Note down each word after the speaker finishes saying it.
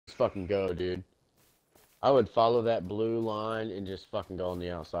fucking go, dude. I would follow that blue line and just fucking go on the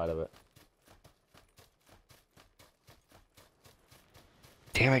outside of it.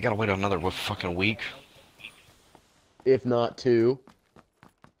 Damn, I gotta wait another fucking week. If not 2.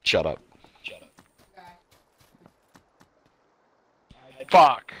 Shut up.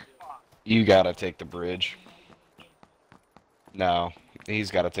 Fuck. You gotta take the bridge. No, he's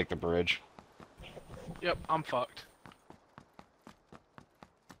gotta take the bridge. Yep, I'm fucked.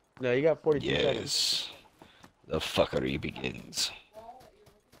 No, you got 42 seconds. Yes. The fuckery begins.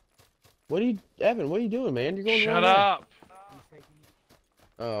 What are you, Evan? What are you doing, man? You're going the Shut wrong way. up.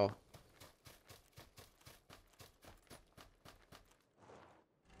 Oh.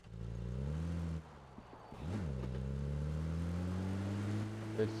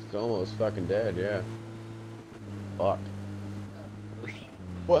 It's almost fucking dead, yeah. Fuck.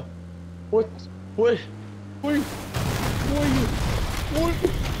 What? What? What? What are you?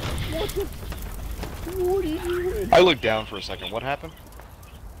 What are you doing? I looked down for a second. What happened?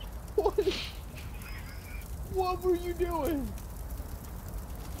 What? What were you doing?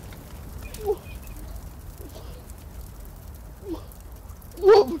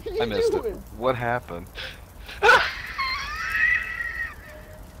 What were you I missed doing? it. What happened? What?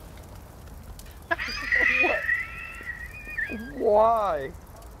 Why?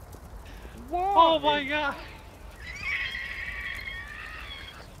 Why? Oh my god.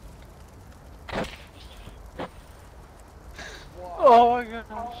 Oh my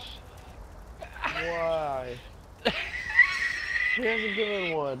gosh. Why? He hasn't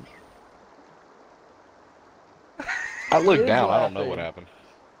given one. I looked He's down. I don't know laughing. what happened.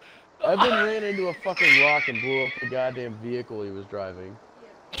 Evan ran into a fucking rock and blew up the goddamn vehicle he was driving.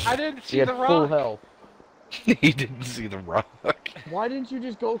 I didn't He see had the full rock. health. He didn't see the rock. Why didn't you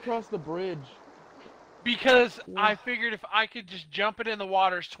just go across the bridge? Because I figured if I could just jump it in the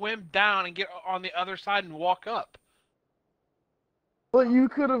water, swim down, and get on the other side and walk up. But you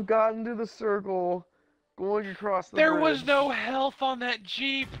could have gotten to the circle going across the There bridge. was no health on that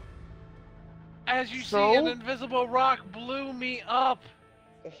Jeep. As you see, So? an invisible rock blew me up.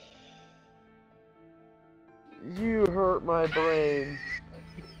 You hurt my brain.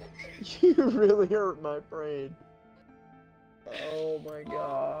 You really hurt my brain. Oh my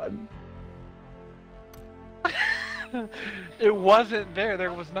god. It wasn't there.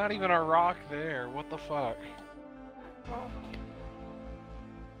 There was not even a rock there. What the fuck?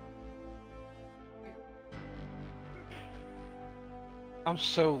 I'm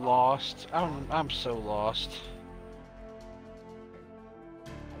so lost. I'm so lost.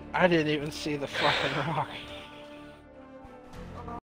 I didn't even see the fucking rock.